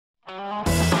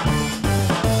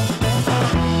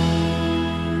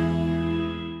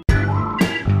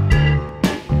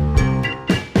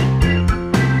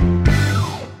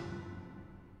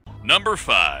Number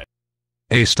 5.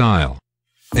 A-Style.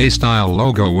 A-Style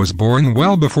logo was born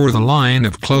well before the line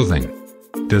of clothing.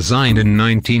 Designed in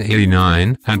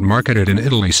 1989 and marketed in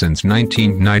Italy since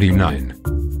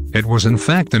 1999. It was in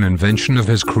fact an invention of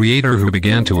his creator, who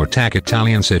began to attack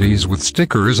Italian cities with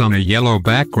stickers on a yellow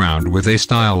background with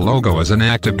A-Style logo as an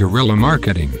act of guerrilla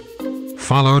marketing.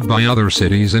 Followed by other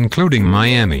cities including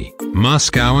Miami,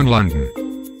 Moscow and London.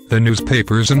 The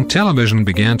newspapers and television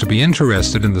began to be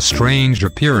interested in the strange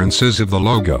appearances of the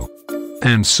logo.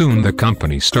 And soon the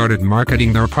company started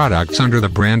marketing their products under the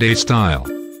brand A-Style.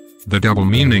 The double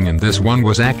meaning in this one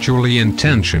was actually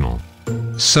intentional.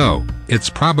 So, it's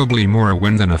probably more a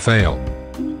win than a fail.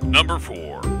 Number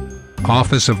 4.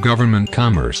 Office of Government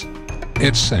Commerce.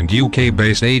 It's an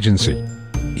UK-based agency.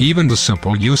 Even the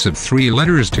simple use of 3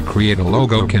 letters to create a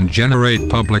logo can generate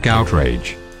public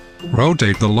outrage.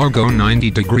 Rotate the logo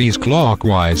 90 degrees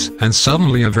clockwise and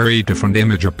suddenly a very different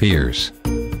image appears.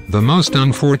 The most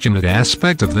unfortunate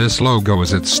aspect of this logo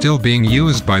is it's still being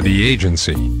used by the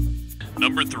agency.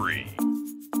 Number 3.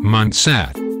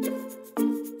 Mont-Sat.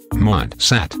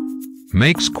 Mont-Sat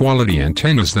makes quality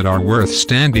antennas that are worth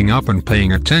standing up and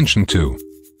paying attention to.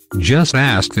 Just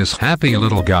ask this happy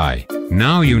little guy.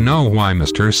 Now you know why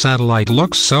Mr. Satellite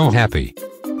looks so happy.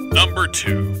 Number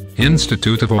 2.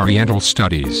 Institute of Oriental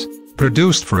Studies.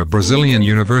 Produced for a Brazilian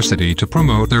university to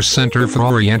promote their Center for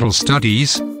Oriental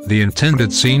Studies, the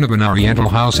intended scene of an Oriental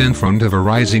house in front of a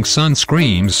rising sun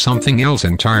screams something else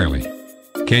entirely.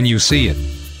 Can you see it?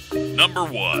 Number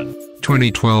 1.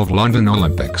 2012 London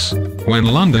Olympics. When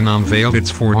London unveiled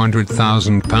its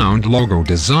 £400,000 logo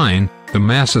design, the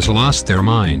masses lost their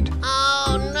mind.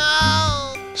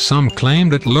 Oh no! Some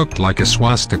claimed it looked like a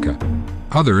swastika.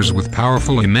 Others with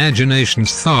powerful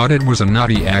imaginations thought it was a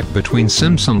naughty act between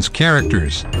Simpsons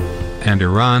characters. And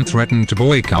Iran threatened to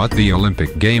boycott the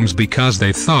Olympic Games because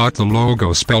they thought the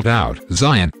logo spelled out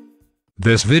Zion.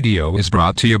 This video is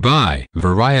brought to you by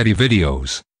Variety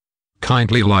Videos.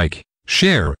 Kindly like,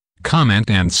 share, comment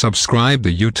and subscribe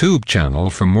the YouTube channel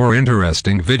for more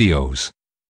interesting videos.